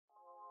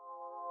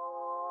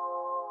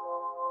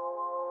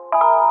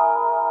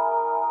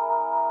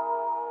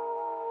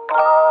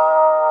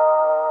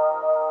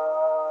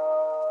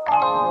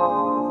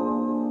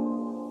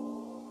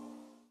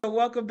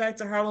welcome back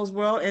to Harlow's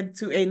World and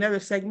to another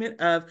segment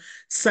of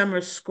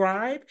Summer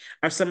Scribe,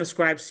 our Summer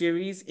Scribe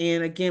series.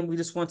 And again, we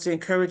just want to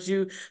encourage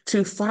you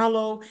to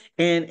follow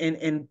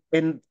and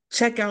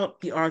check out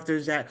the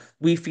authors that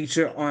we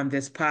feature on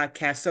this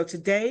podcast. So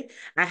today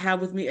I have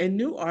with me a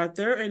new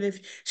author. And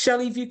if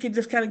Shellie, if you could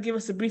just kind of give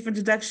us a brief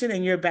introduction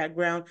and your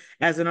background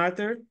as an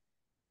author.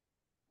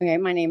 Okay,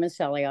 my name is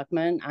Shellie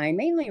Uchtman. I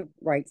mainly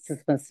write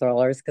suspense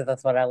thrillers because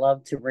that's what I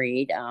love to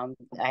read.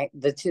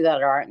 The two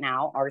that are out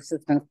now are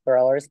suspense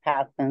thrillers,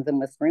 Past Tense and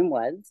Whispering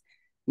Woods.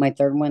 My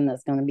third one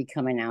that's going to be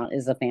coming out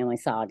is a family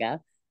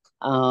saga.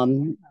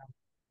 Um,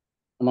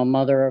 I'm a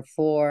mother of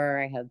four.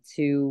 I have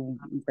two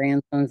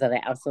grandsons that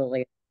I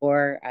absolutely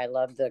adore. I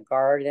love the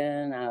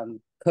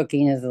garden.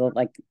 Cooking is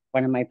like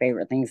one of my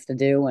favorite things to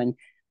do, and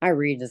I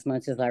read as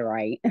much as I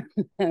write.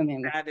 I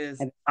mean, That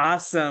is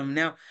awesome.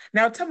 Now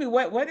tell me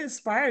what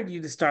inspired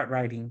you to start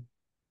writing?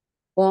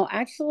 Well,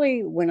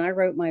 actually, when I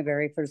wrote my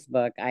very first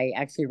book, I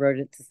actually wrote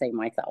it to save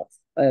myself.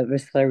 It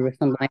was through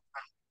some life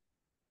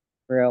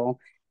real.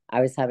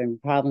 I was having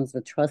problems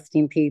with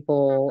trusting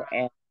people,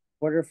 and in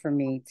order for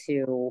me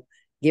to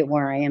get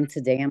where I am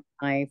today in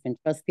my life and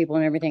trust people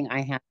and everything,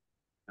 I had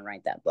to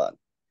write that book.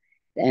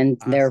 And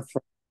Awesome.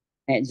 therefore,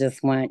 it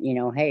just went,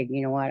 hey,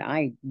 you know what?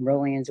 I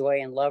really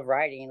enjoy and love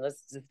writing.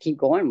 Let's just keep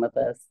going with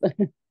this.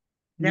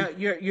 Now,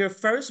 your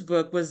first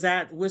book was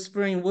that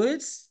Whispering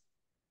Woods?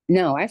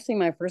 No, actually,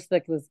 my first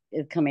book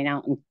is coming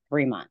out in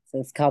 3 months.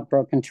 It's called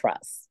Broken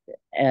Trust, Oh,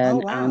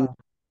 and wow.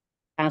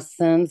 Past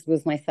Sins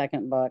was my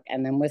second book,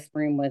 and then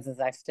Whispering Woods is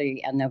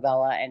actually a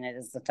novella, and it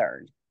is the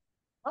third.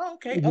 Oh,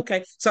 okay, Mhm.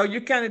 okay. So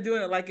you're kind of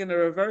doing it like in the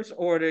reverse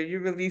order. You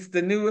release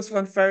the newest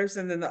one first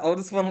and then the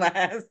oldest one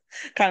last,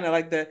 kind of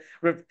like the.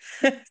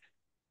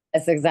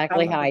 That's I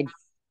exactly love how it. I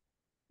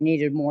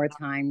needed more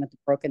time with the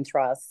Broken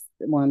Trust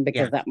one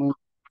because Yeah, that one was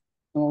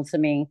personal to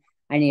me.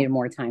 I needed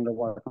more time to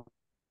work on.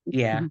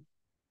 yeah. Mhm.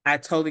 I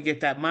totally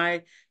get that.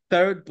 My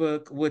third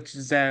book, which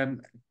is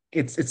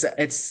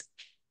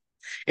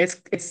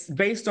it's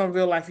based on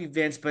real life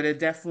events, but it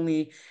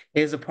definitely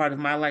is a part of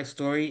my life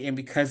story. And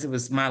because it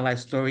was my life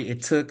story,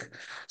 it took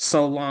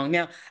so long.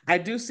 Now, I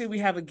do see we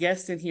have a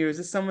guest in here. Is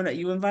this someone that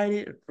you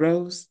invited,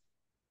 Rose?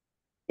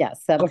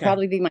 Yes, that'll Okay.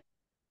 probably be my.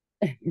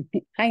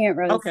 Hi, Aunt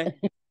Rose. Okay.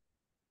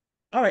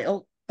 All right.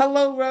 Oh,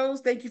 hello, Rose.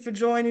 Thank you for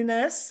joining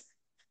us.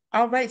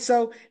 All right.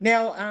 So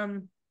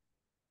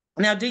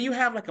now, do you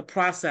have like a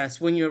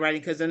process when you're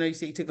writing? Because I know you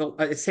said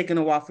it's taken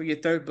a while for your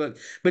third book,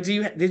 but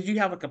did you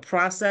have like a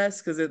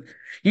process? Because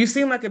you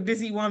seem like a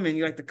busy woman.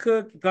 You like to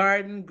cook,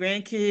 garden,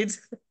 grandkids.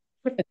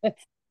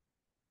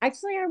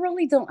 Actually, I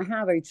really don't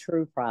have a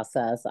true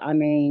process. I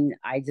mean,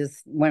 I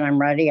just, when I'm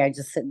ready, I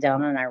just sit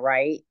down and I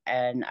write,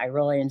 and I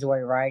really enjoy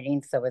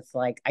writing. So it's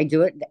like I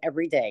do it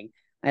every day.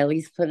 I at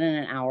least put in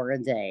an hour a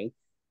day.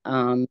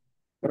 Um,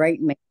 right,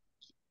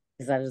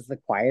 because that is the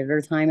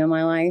quieter time in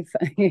my life.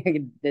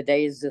 The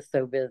day is just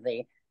so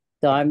busy.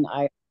 So Yeah.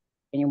 I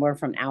anywhere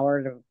from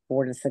hour to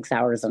 4 to 6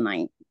 hours a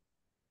night,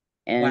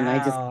 and I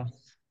just Wow.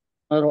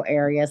 little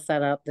area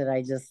set up that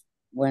I just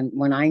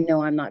when I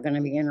know I'm not going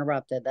to be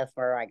interrupted, that's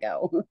where I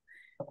go.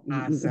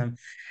 Awesome.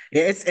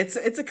 Yeah,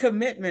 it's a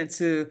commitment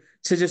to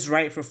just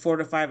write for 4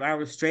 to 5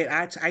 hours straight.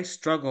 I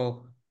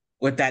struggle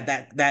with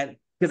that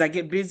because I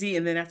get busy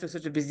and then after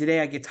such a busy day,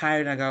 I get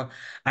tired and I go,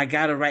 I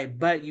gotta write.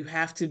 But you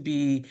have to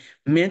be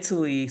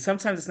mentally,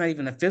 sometimes it's not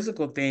even a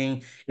physical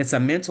thing, it's a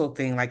mental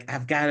thing. Like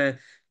I've gotta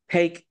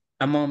take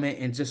a moment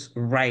and just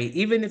write.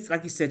 Even if,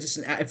 like you said,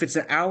 if it's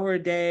an hour a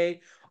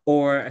day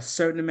or a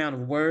certain amount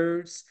of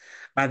words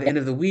by the Yeah, end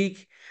of the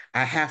week,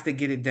 I have to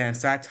get it done.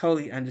 So I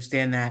totally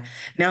understand that.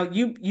 Now,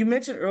 you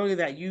mentioned earlier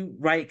that you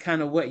write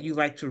kind of what you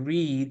like to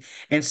read,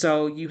 and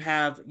so you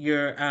have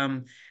your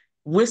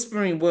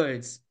Whispering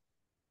Woods.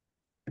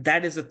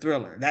 That is a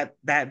thriller.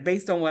 That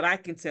based on what I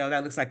can tell,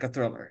 that looks like a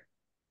thriller.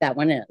 that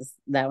one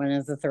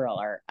is a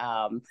thriller.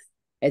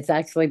 It's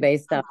actually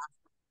based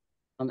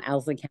on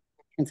Owsley County,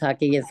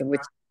 Kentucky, is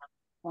which.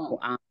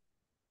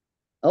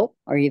 Oh,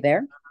 are you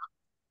there?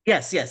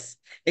 Yes, yes.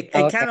 It Oh,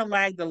 kind okay, of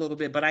lagged a little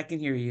bit, but I can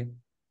hear you.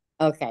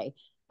 okay.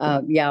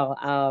 Yeah.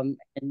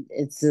 And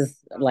it's just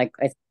like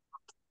a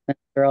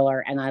thriller,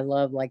 and I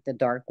love like the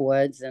dark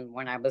woods. And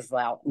when I was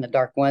out in the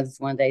dark woods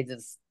one day,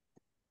 this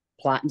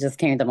plot just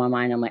came to my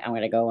mind. I'm like, I'm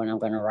gonna go and I'm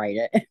gonna write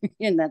it,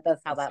 and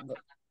that's how that book.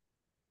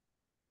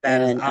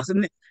 That is And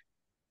awesome.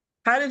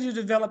 How did you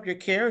develop your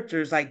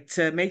characters, like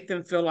to make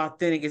them feel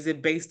authentic? Is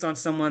it based on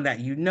someone that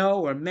you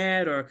know or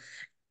met, or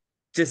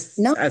just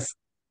not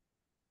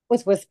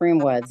with Whispering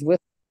Woods.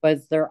 With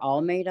Woods, they're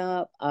all made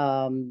up.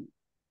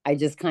 I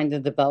just kind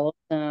of developed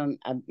them.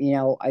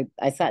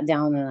 I sat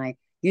down and I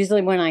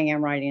usually when I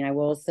am writing, I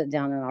will sit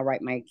down and I'll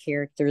write my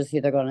characters,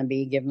 who they're going to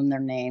be, give them their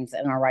names,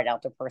 and I'll write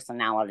out their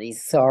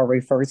personalities. So I'll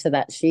refer to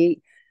that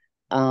sheet.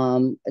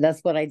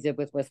 That's what I did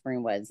with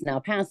Whispering Woods. Now,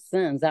 Past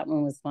Sins, that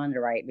one was fun to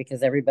write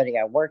because everybody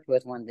I worked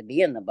with wanted to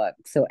be in the book.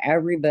 So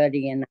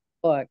everybody in the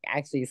book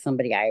actually is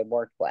somebody I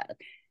worked with,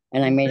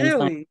 and I made them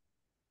sign really?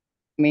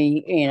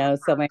 me.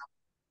 So my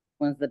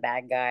one's the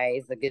bad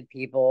guys, the good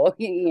people,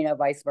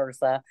 vice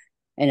versa.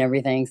 and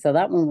everything. So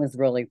that one was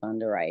really fun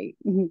to write.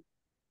 And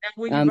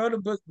when you Um, wrote a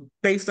book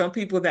based on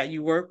people that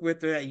you work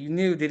with or that you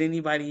knew, did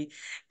anybody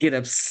get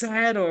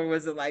upset, or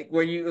was it like,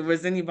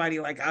 was anybody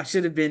like, I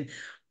should have been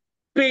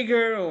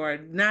bigger or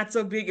not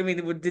so big? I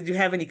mean, did you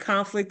have any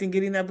conflict in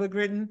getting that book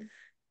written?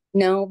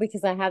 no,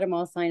 because I had them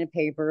all sign a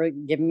paper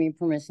giving me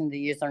permission to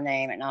use their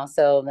name, and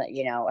also that,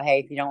 hey,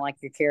 if you don't like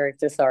your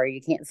character, sorry,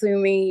 you can't sue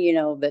me.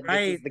 But this is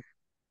Right. the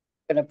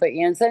going to put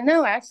you in. So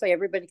no, actually,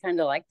 everybody kind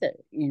of liked it.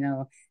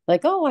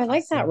 Like, oh, I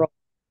like that Awesome. role.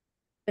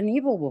 Been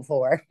evil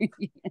before.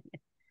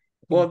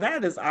 Well,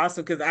 that is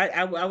awesome because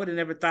I would have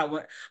never thought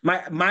what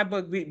my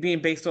book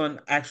being based on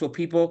actual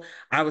people,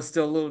 I was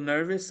still a little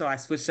nervous, so I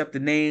switched up the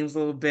names a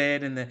little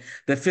bit and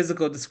the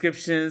physical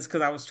descriptions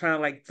because I was trying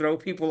to like throw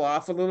people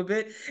off a little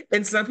bit,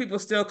 and some people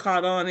still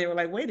caught on. They were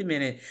like, "Wait a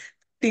minute, I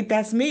think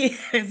that's me?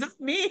 Is that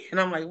me?" And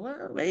I'm like,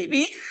 "Well,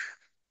 maybe."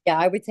 Yeah,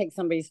 I would take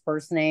somebody's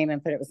first name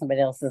and put it with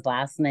somebody else's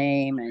last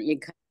name, and you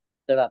kind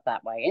of put it up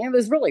that way. And it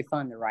was really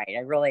fun to write.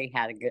 I really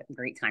had a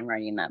great time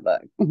writing that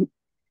book.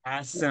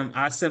 Awesome,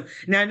 awesome.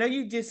 Now, I know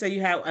you did say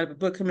you have a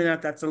book coming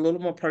out that's a little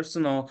more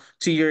personal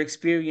to your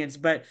experience,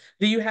 but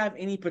do you have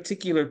any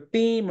particular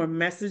theme or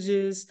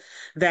messages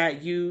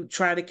that you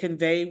try to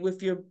convey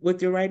with your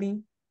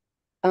writing?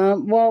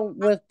 Well,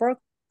 with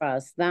Broken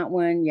Trust, that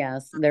one,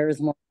 yes, there is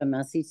more of a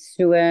message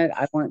to it.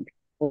 I want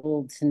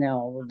people to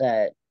know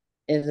that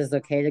it is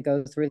okay to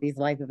go through these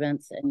life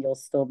events and you'll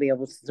still be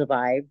able to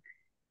survive.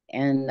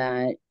 And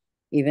that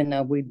even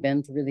though we've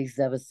been through these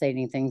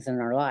devastating things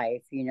in our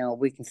life,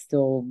 we can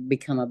still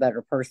become a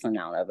better person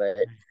out of it.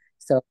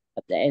 So,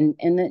 and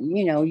that,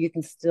 you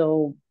can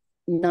still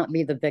not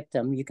be the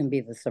victim, you can be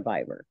the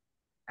survivor.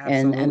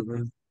 And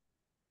Absolutely.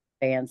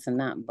 advance in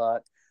that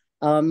book.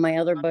 My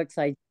other books,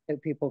 I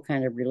hope people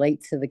kind of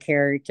relate to the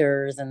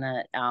characters, and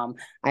that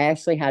I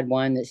actually had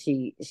one that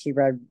she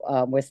read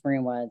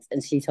Whispering Woods,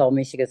 and she told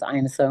me, she goes, "I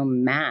am so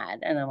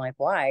mad," and I'm like,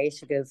 "Why?"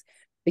 She goes,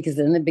 "Because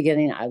in the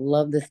beginning I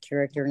love this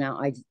character.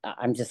 Now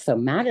I'm just so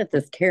mad at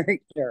this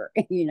character."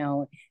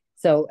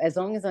 So as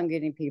long as I'm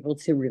getting people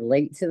to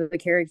relate to the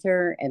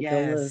character and feel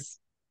as Yes,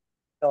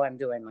 though I'm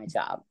doing my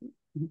job.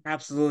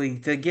 absolutely.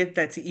 To get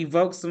that to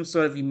evoke some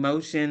sort of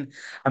emotion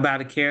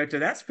about a character,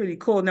 that's pretty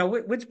cool. Now,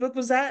 which book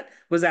was that?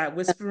 Was that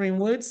Whispering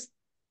Woods?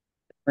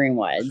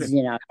 Greenwoods.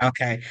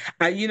 Okay.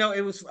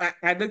 It was,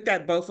 I looked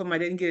at both of them. I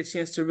didn't get a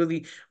chance to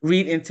really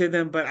read into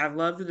them, but I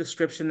love the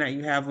description that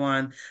you have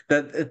on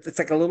it's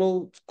like a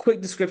little quick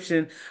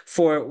description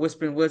for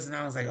Whispering Woods. And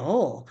I was like,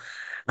 oh,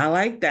 I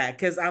like that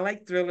because I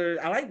like thrillers.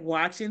 I like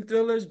watching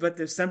thrillers, but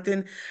there's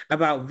something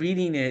about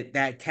reading it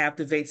that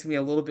captivates me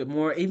a little bit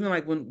more. Even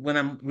like when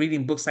I'm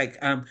reading books like,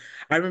 I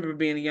remember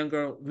being a young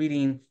girl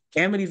reading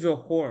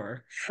Amityville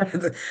Horror.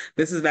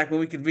 This is back when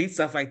we could read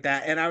stuff like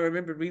that. And I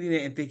remember reading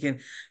it and thinking,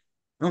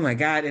 oh my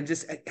God, and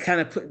just kind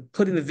of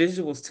putting the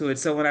visuals to it.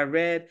 So when I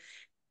read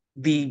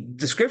the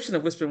description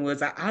of Whispering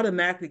Woods, I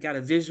automatically got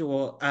a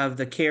visual of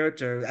the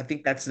character. I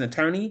think that's an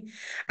attorney.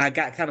 I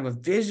got kind of a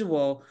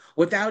visual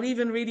without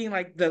even reading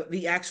like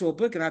the actual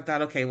book. And I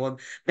thought, okay, well,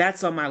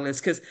 that's on my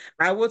list. Because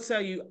I will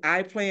tell you,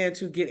 I plan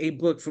to get a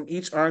book from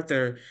each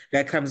author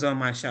that comes on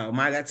my show.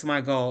 That's my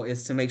goal,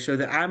 is to make sure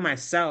that I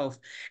myself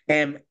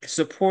am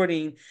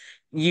supporting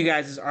you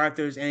guys as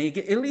authors and you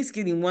get at least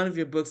getting one of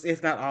your books,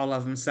 if not all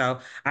of them. So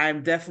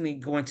I'm definitely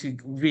going to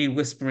read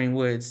Whispering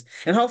Woods.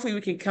 And hopefully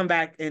we can come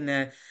back and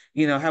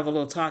have a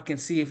little talk and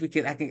see if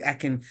I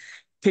can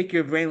pick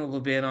your brain a little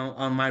bit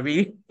on my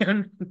reading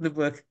on the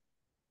book.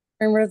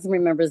 Rose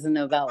remembers a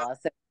novella,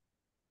 so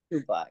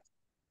two books.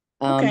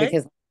 Okay.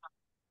 Because it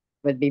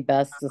would be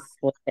best to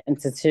split it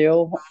into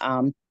two.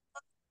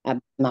 I'm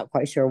not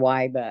quite sure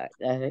why, but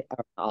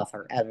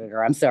author,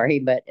 editor, I'm sorry,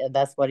 but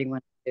that's what he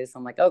wanted to do. So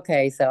I'm like,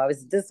 okay. So I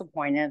was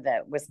disappointed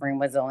that Whispering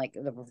was only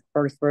the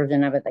first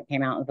version of it that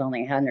came out was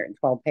only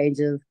 112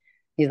 pages.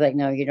 He's like,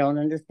 no, you don't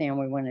understand.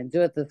 We want to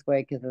do it this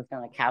way because it's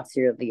going to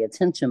capture the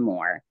attention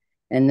more.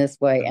 And this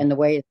way, and the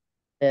way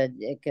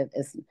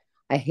it's,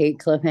 I hate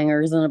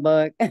cliffhangers in a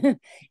book.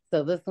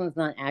 So this one's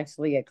not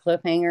actually a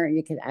cliffhanger.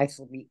 You could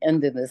actually be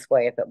ended this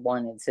way if it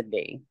wanted to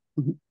be.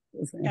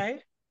 Okay.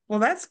 Well,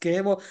 that's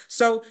good. Well,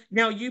 so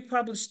now you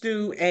publish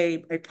through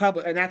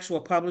an actual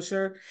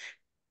publisher,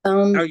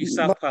 or you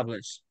Well,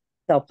 self-publish?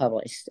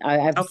 self-published. I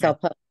have Okay.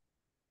 self-published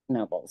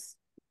novels,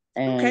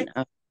 Okay.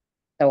 and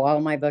so all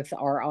my books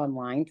are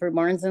online through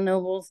Barnes and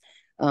Nobles,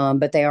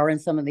 but they are in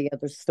some of the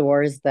other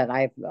stores that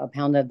I've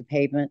pounded the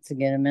pavement to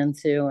get them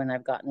into, and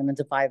I've gotten them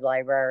into 5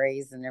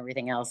 libraries and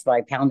everything else by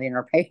pounding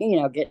or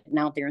paying, getting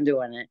out there and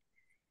doing it.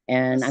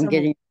 And I'm Awesome.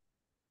 getting to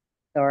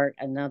start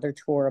another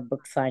tour of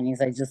book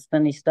signings. I just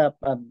finished up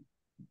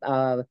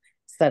a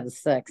set of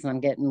 6, and I'm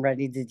getting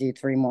ready to do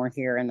 3 more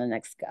here in the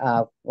next.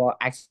 Well,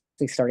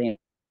 actually, starting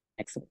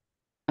next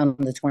on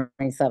the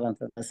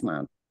 27th of this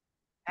month.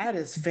 That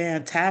is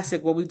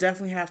fantastic. Well, we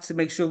definitely have to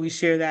make sure we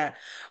share that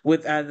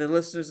with the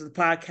listeners of the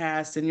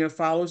podcast and your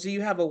followers. Do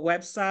you have a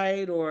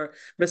website, or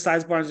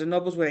besides Barnes and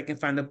Nobles, where they can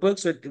find the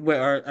books, or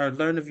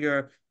learn of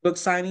your book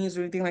signings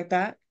or anything like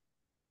that?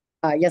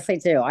 Yes, I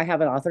do. I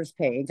have an author's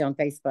page on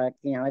Facebook.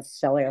 It's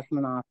Shellie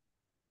Uchtman,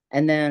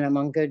 and then I'm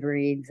on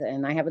Goodreads,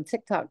 and I have a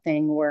TikTok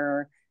thing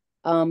where,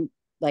 um,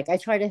 like I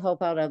try to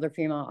help out other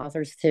female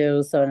authors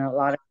too. So in a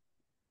lot of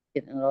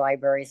get in the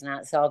libraries and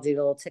that, so I'll do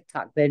little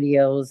TikTok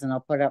videos, and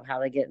I'll put up how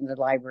to get into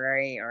the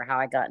library or how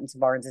I got into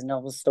Barnes and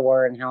Noble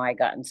store and how I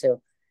got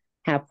into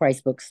half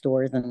price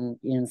bookstores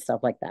and stuff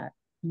like that.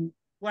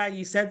 Why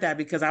you said that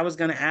because I was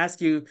going to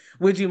ask you,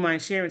 would you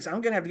mind sharing? So I'm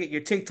going to have to get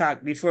your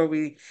TikTok before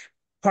we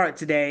part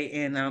today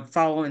and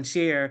follow and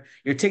share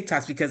your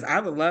TikToks because I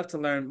would love to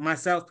learn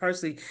myself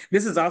personally.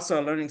 This is also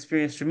a learning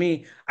experience for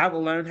me. I would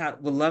love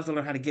to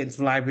learn how to get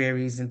into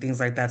libraries and things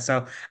like that.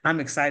 So I'm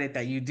excited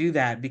that you do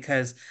that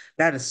because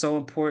that is so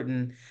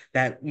important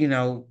that,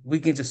 we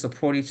can just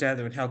support each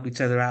other and help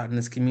each other out in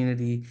this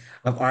community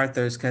of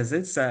authors because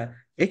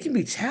it can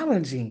be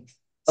challenging.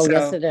 Oh,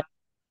 yes, So, it is. And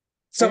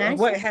so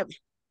what actually, have,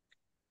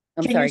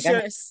 I'm can you sorry, go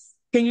ahead. share,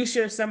 can you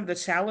share some of the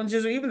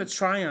challenges or even the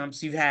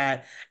triumphs you've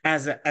had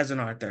as an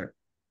author?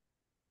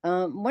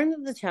 One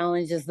of the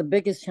challenges, the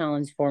biggest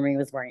challenge for me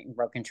was writing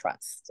Broken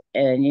Trust.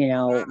 And,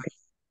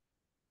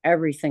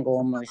 every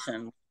single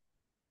emotion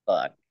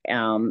book.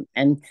 And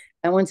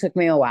that one took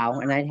me a while,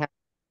 and I'd have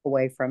to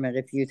away from it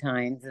a few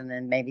times and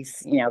then maybe,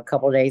 a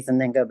couple of days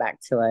and then go back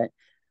to it.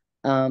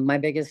 My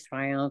biggest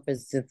triumph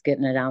is just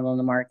getting it out on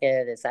the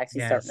market. It's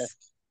actually starting to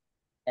Yes.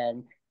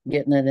 and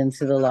getting it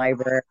into the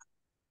library.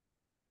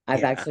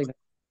 I've Yeah. actually been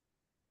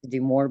to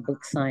do more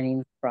book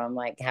signings from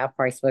like half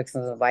price books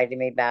and invited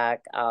me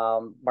back.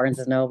 Barnes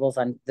and Nobles.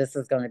 This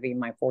is going to be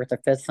my fourth or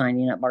fifth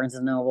signing at Barnes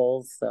and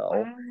Nobles. So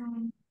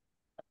Wow.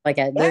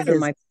 That those are is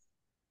my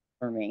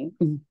for me.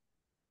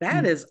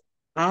 that is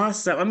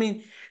awesome. I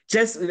mean,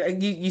 just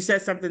you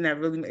said something that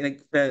really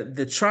like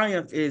the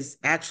triumph is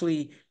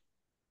actually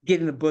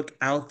getting the book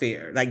out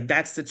there. Like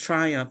that's the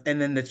triumph.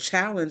 And then the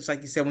challenge,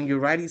 like you said, when you're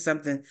writing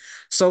something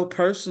so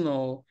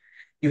personal,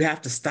 you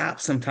have to stop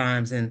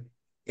sometimes. And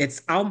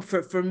it's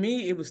for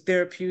me, it was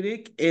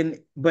therapeutic and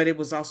but it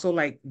was also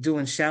like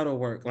doing shadow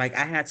work. Like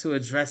I had to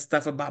address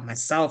stuff about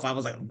myself. I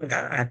was like, oh my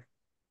God.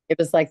 It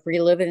was like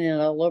reliving it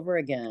all over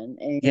again.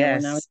 And when I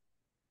was Yes.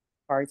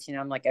 parts,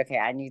 I'm like, okay,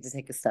 I need to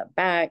take a step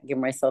back, give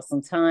myself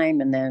some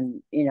time. And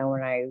then,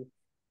 when I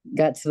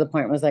got to the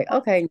point, I was like,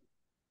 okay, I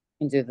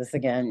can do this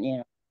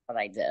again, what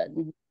I did.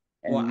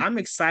 Well, And I'm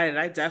excited.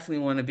 I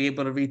definitely want to be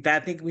able to read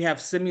that. I think we have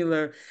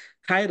similar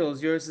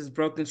titles. Yours is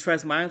Broken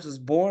Trust. Mine was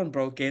Born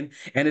Broken,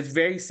 and it's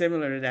very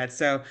similar to that.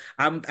 So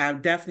I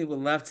definitely would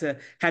love to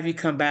have you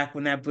come back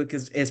when that book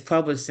is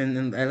published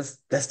and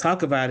let's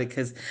talk about it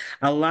because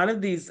I've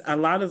learned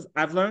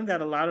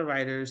that a lot of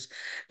writers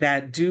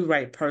that do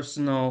write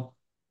tell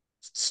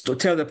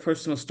their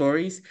personal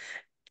stories,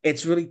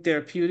 it's really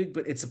therapeutic,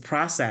 but it's a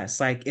process.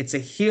 Like it's a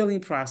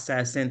healing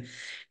process, and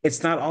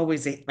it's not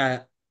always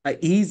a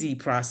easy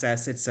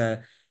process.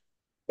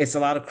 It's a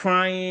lot of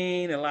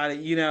crying, a lot of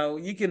you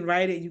can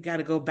write it. You got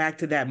to go back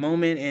to that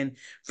moment and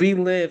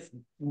relive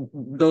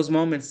those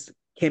moments.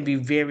 Can be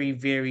very,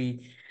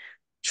 very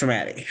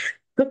traumatic.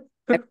 I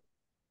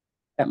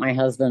put my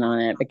husband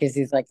on it because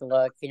he's like,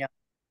 look, you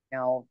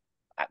know,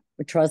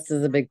 trust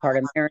is a big part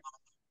of marriage.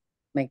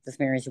 Make this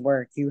marriage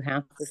work. You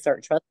have to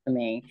start trusting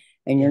me,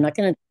 and you're Yeah. not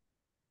going to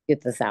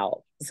get this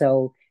out.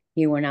 So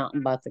he went out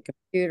and bought the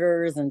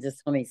computers and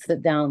just told me,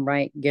 sit down,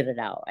 write, get it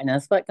out. And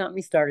that's what got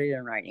me started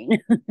in writing.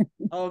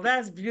 Oh,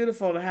 that's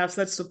beautiful to have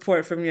such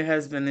support from your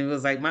husband. It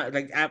was like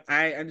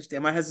I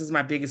understand. My husband's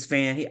my biggest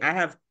fan. I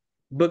have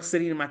books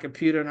sitting in my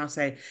computer and I'll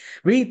say,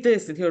 read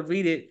this, and he'll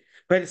read it,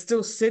 but it's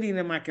still sitting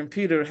in my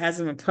computer. It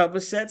hasn't been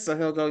published yet. So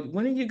he'll go,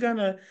 when are you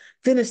gonna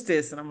finish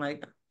this? And I'm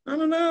like, I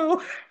don't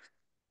know.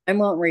 I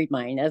won't read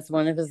mine. That's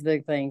one of his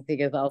big things. He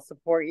goes, I'll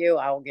support you.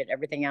 I will get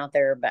everything out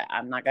there, but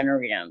I'm not going to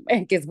read them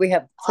because we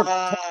have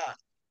Ah,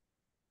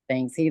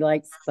 things. He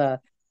likes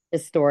the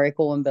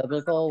historical and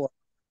biblical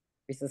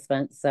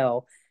suspense.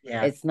 So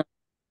yeah. it's not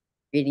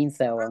reading.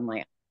 So I'm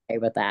like, okay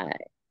with that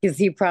because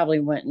he probably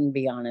wouldn't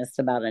be honest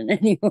about it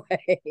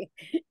anyway.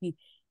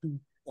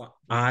 Well,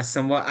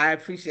 awesome. Well,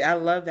 I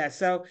love that.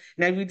 So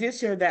now you did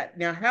share that.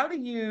 Now, how do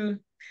you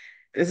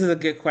this is a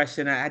good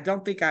question. I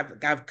don't think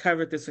I've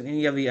covered this in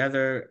any of the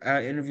other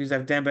interviews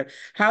I've done, but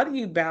how do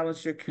you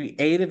balance your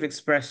creative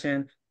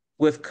expression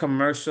with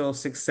commercial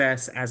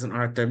success as an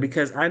author?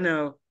 Because I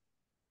know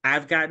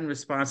I've gotten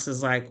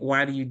responses like,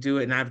 "Why do you do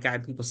it?" And I've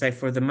gotten people say,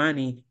 "For the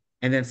money."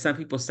 And then some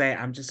people say,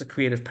 "I'm just a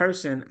creative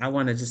person. I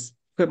want to just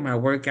put my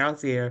work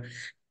out there."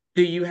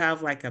 Do you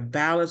have like a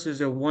balance? Is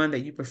there one that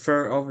you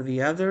prefer over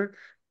the other?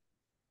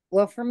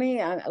 Well, for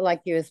me,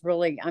 like you, it's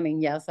really, I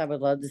mean, yes, I would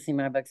love to see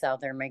my books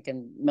out there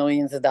making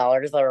millions of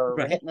dollars or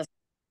Right. hitting the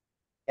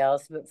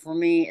else. But for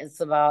me, it's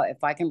about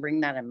if I can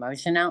bring that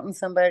emotion out in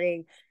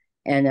somebody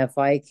and if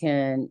I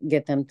can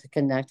get them to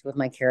connect with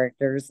my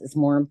characters, it's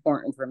more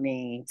important for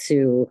me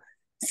to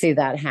see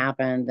that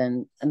happen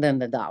than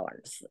the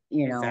dollars.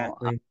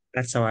 Exactly.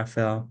 That's how I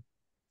feel.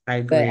 I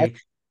But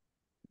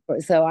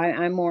agree. so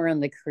I'm more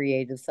on the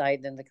creative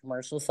side than the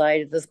commercial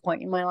side at this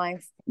point in my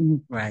life.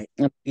 Right.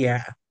 I'm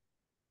Yeah.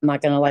 not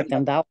gonna I let love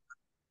them down.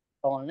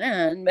 going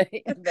in,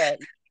 but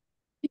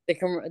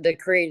the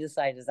creative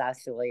side is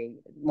actually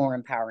more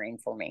empowering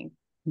for me.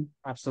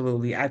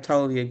 Absolutely. I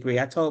totally agree.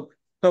 I told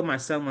my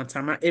son one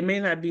time, it may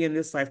not be in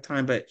this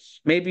lifetime, but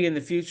maybe in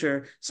the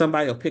future,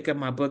 somebody will pick up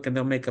my book and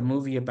they'll make a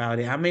movie about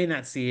it. I may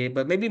not see it,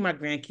 but maybe my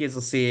grandkids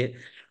will see it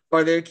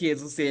or their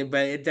kids will see it.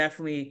 But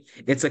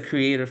it's a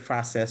creative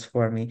process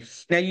for me.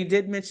 Now, you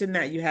did mention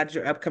that you had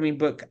your upcoming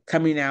book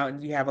coming out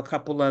and you have a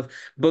couple of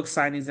book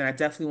signings, and I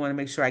definitely want to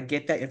make sure I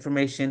get that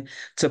information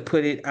to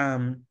put it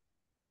on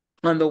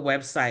the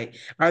website.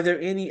 Are there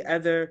any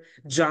other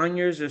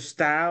genres or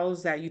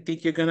styles that you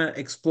think you're gonna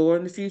explore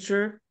in the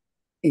future?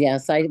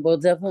 Yes, I will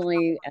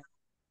definitely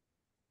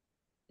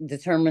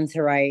determine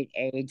to write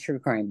a true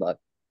crime book.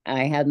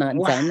 I have not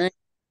Wow. done that.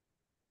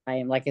 I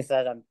am, like I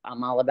said,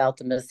 I'm all about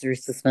the mystery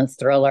suspense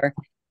thriller,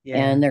 Yeah.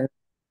 and there's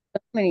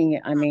so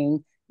many. I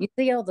mean, you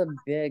see all the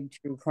big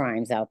true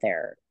crimes out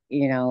there,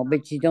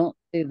 but you don't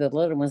see the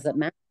little ones that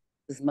matter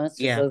as much as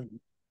Yeah. those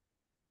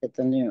at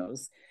the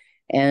news.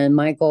 And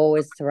my goal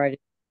is to write a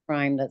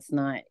crime that's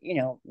not,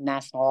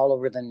 national all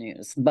over the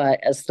news, but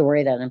a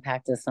story that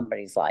impacted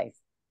somebody's life,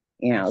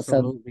 so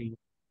Absolutely.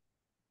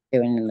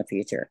 doing in the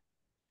future.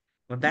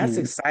 Well, that's Mm.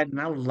 exciting.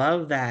 I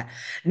love that.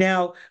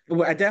 Now,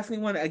 I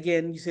definitely want to,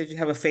 again, you said you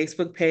have a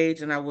Facebook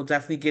page, and I will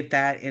definitely get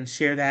that and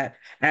share that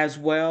as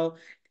well.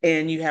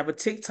 And you have a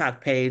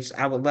TikTok page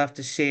I would love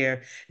to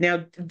share. Now,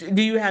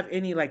 do you have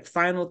any like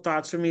final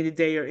thoughts for me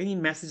today or any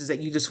messages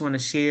that you just want to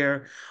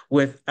share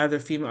with other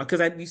female?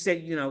 Because you said,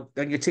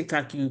 on your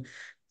TikTok, you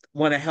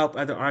want to help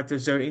other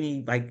authors or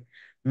any like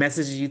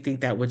messages you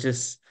think that would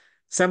just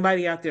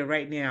somebody out there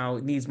right now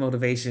needs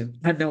motivation.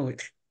 I know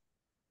it.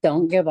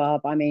 Don't give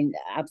up. I mean,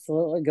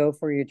 absolutely go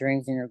for your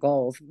dreams and your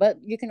goals, but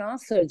you can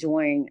also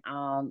join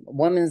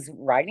women's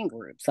writing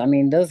groups. I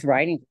mean, those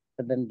writing groups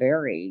have been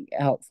very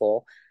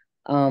helpful.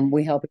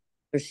 We help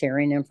for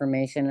sharing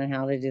information on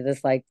how to do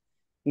this. Like,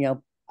 you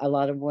know, a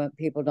lot of what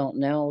people don't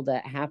know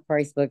that Half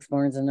Price Books,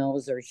 Barnes and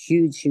Nobles are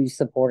huge, huge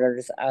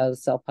supporters of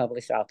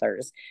self-published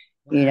authors.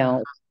 You Wow.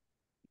 know,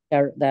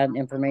 share that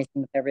information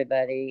with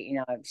everybody.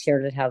 I've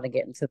shared it how to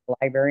get into the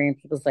library, and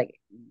people's like,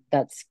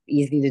 that's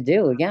easy to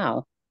do. Yeah.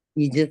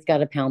 You just got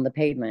to pound the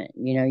pavement.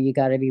 You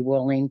got to be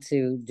willing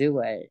to do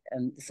it.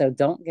 And so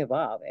don't give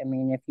up. I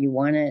mean, if you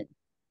want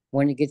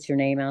to get your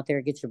name out there,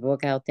 get your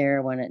book out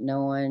there, want it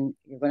known,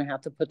 you're going to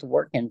have to put the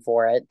work in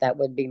for it. That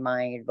would be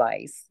my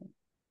advice.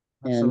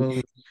 And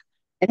Absolutely.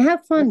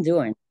 have fun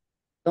doing it.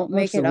 Don't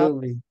make it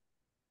Absolutely.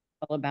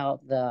 all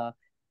about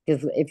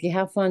because if you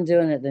have fun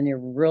doing it, then you're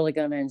really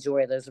going to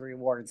enjoy those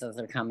rewards as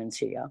they're coming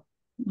to you.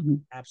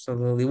 Mhm.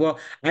 Absolutely. Well,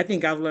 I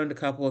think I've learned a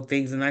couple of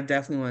things, and I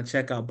definitely want to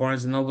check out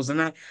Barnes and Nobles.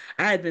 And I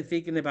had been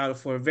thinking about it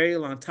for a very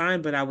long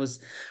time, but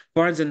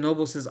Barnes and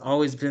Nobles has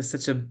always been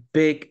such a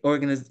big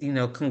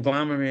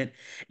conglomerate,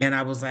 and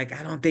I was like,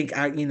 I don't think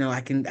I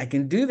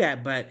can do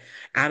that, but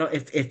I don't.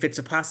 If it's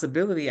a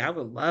possibility, I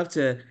would love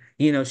to,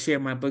 share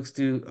my books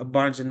through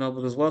Barnes and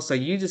Noble as well. So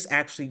you just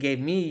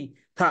actually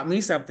taught me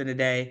something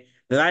today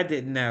that I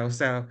didn't know.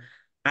 So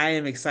I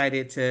am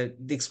excited to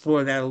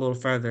explore that a little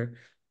further.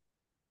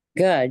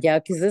 Good. Yeah,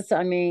 because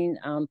I mean,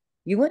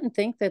 you wouldn't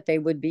think that they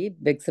would be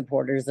big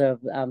supporters of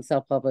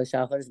self-published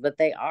authors, but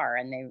they are,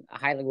 and they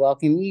highly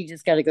welcome you. You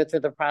just got to go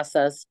through the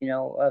process,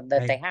 that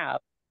Right. they have.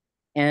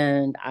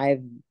 And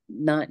I've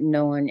not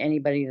known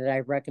anybody that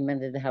I've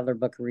recommended to have their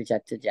book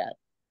rejected yet.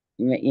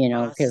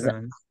 Because they're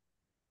Awesome.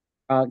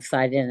 all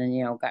excited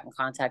and got in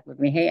contact with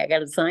me. Hey, I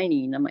got a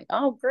signing. I'm like,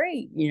 oh,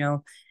 great.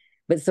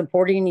 But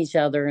supporting each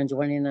other and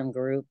joining them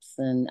groups,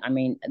 and I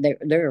mean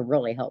they're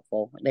really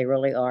helpful. They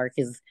really are,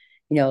 because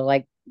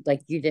like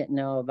you didn't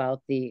know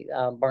about the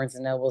Barnes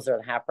and Nobles or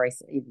the Half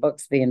Price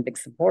books being big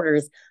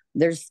supporters.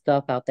 There's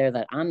stuff out there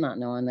that I'm not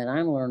knowing that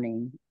I'm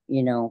learning,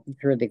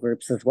 through the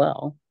groups as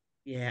well.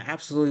 Yeah,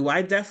 absolutely. Well,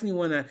 I definitely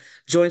want to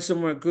join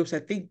some more groups. I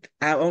think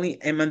I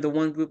only am in the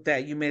one group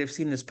that you may have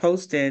seen this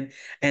post in,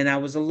 and I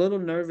was a little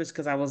nervous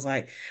because I was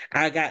like,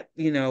 I got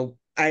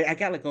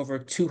like over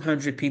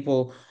 200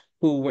 people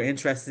who were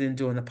interested in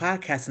doing the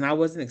podcast, and I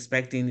wasn't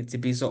expecting it to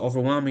be so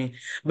overwhelming.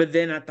 But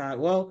then I thought,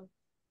 well,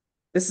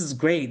 this is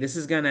great. This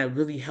is gonna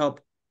really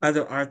help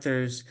other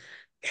authors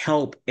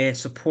help and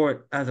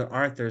support other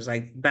authors.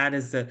 Like that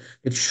is the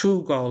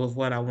true goal of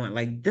what I want.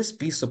 Like just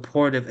be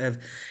supportive of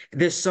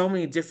there's so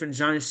many different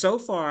genres. So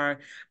far,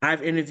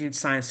 I've interviewed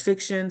science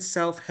fiction,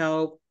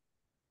 self-help,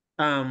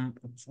 um,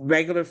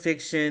 regular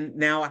fiction.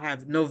 Now I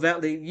have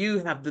novella,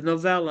 you have the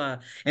novella,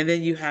 and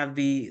then you have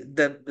the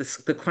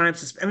crime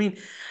I mean,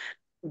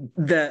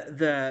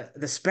 the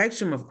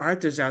spectrum of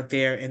artists out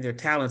there and their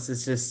talents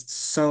is just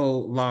so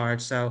large.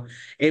 So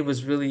it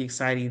was really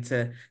exciting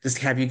to just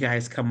have you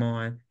guys come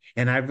on.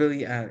 And I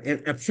really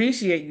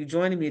appreciate you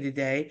joining me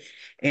today.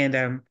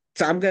 And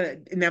so I'm gonna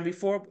now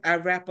before I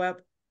wrap up,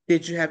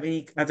 did you have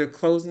any other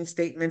closing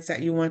statements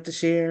that you want to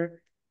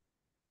share?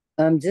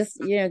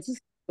 Just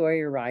enjoy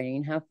your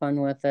writing, have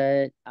fun with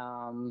it.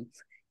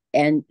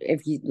 And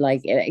if you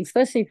like,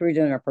 especially if you're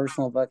doing a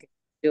personal book,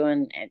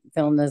 doing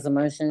feeling those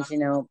emotions,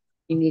 you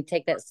need to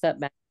take that step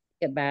back,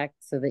 get back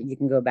so that you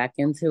can go back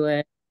into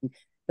it.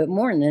 But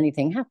more than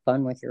anything, have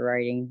fun with your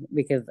writing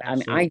because I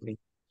mean, I Absolutely.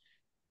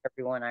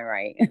 everyone I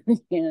write,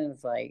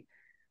 it's like,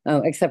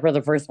 oh, except for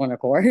the first one, of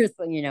course,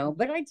 But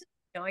I just,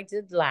 I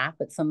did laugh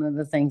at some of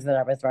the things that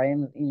I was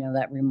writing,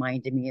 that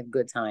reminded me of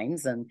good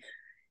times, and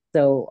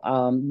so,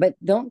 but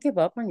don't give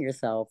up on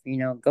yourself.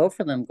 Go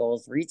for them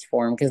goals, reach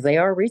for them because they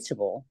are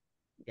reachable.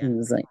 Yeah. And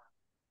it's like,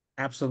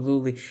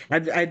 Absolutely.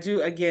 I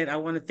do, again, I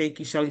want to thank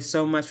you, Shelly,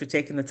 so much for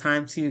taking the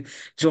time to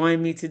join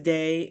me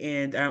today.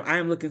 And I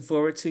am looking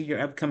forward to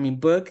your upcoming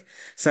book.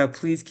 So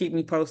please keep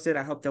me posted.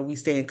 I hope that we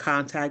stay in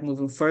contact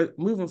moving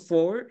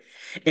forward.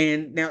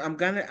 And now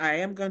I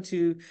am going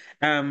to,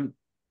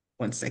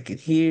 one second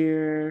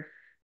here.